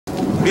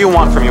What do you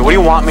want from me? What do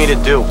you want me to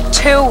do?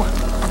 2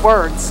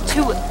 words.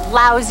 2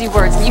 lousy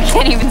words, and you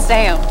can't even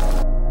say them.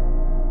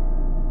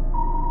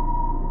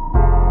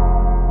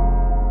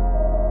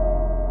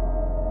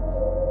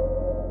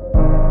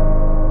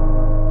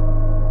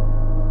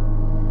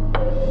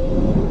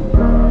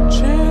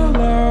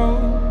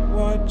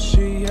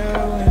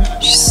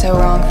 She's so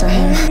wrong for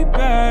him.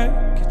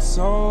 It's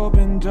all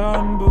been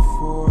done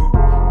before.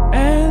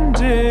 And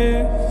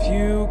if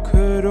you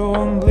could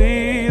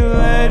only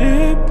let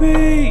it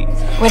be.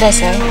 What'd I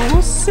say? I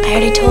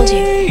already told you.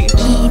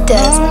 He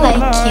does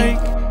like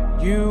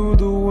you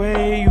the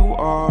way you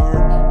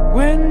are.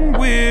 When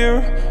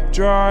we're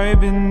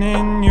driving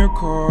in your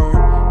car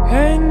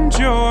and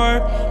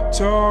you're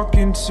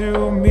talking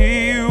to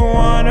me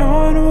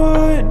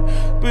one-on-one,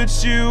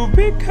 but you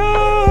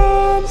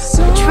become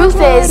so. The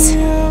truth is,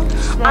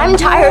 I'm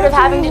tired of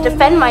having to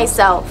defend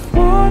myself.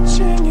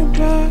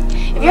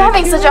 If you're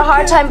having such a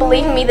hard time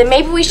believing me, then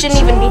maybe we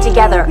shouldn't even be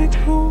together. Maybe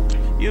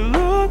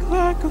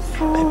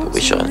we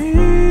shouldn't.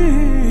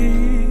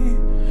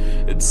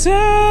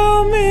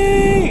 Tell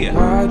me,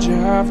 why'd you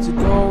have to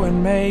go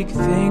and make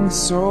things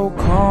so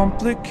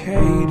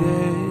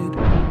complicated?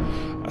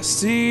 I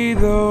see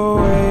the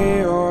way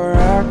you're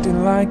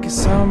acting like you're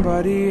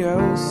somebody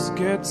else,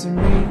 getting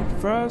me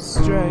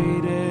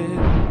frustrated.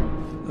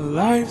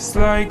 Life's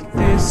like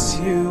this,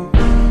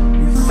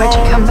 Why'd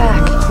you come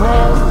back?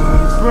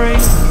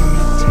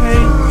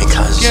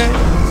 Because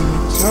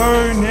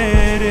turn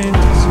it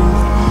into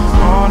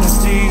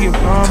honesty. You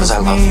promise I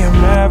love me you.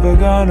 I'm never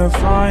gonna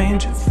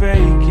find you fake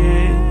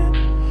it.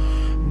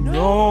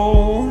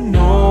 No,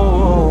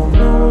 no,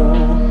 no.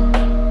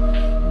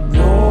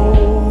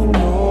 No,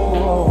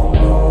 no,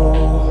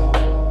 no.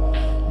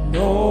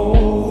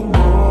 No,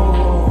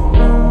 no,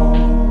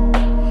 no.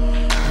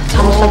 It's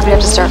almost like we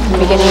have to start from the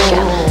beginning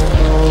again.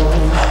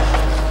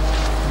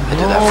 I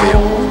do that for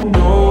you.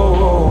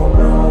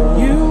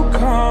 You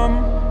come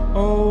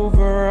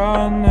over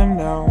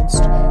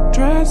unannounced,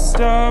 dressed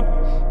up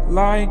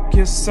like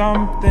you're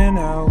something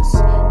else.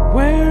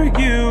 Where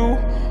you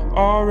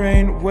are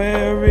ain't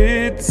where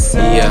it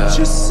said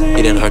you see.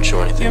 He didn't hurt you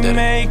or anything, did he?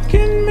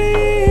 Making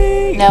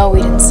me. No,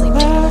 we didn't sleep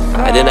together.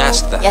 I didn't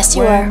ask that. Yes,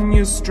 you were. When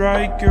you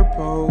strike your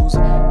pose,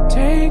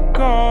 take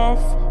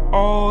off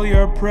all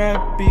your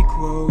preppy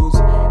clothes.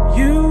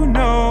 You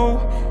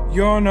know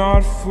you're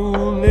not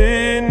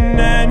fooling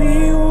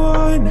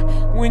anyone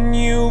when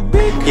you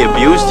become. He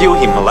abused you?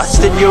 He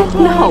molested you?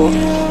 No.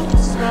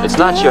 It's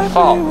not your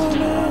fault.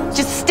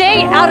 Just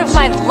stay out of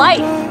my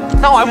life.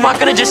 No, I'm not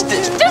gonna just go!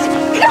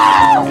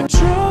 You're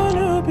trying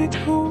to be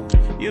cool.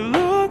 You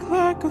look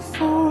like a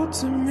fool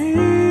to me.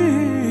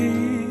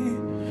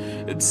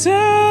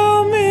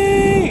 Tell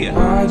me,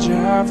 why'd you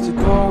have to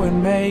go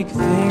and make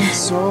things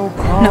so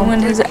complicated? No one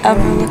has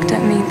ever looked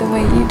at me the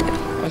way you do.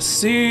 I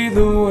see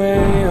the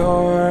way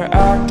you're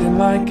acting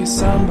like you're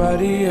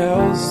somebody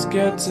else,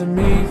 getting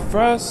me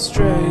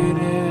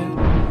frustrated.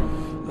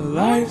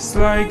 Life's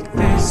like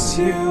this,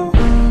 you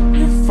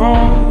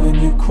fall and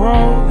you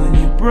crawl and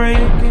you break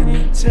and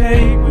you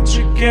take what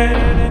you get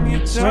and you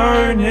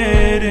turn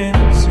it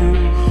into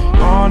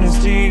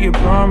honesty. You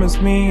promise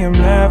me I'm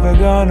never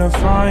gonna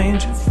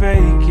find you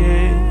fake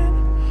it.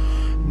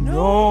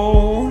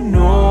 No,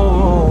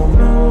 no, no.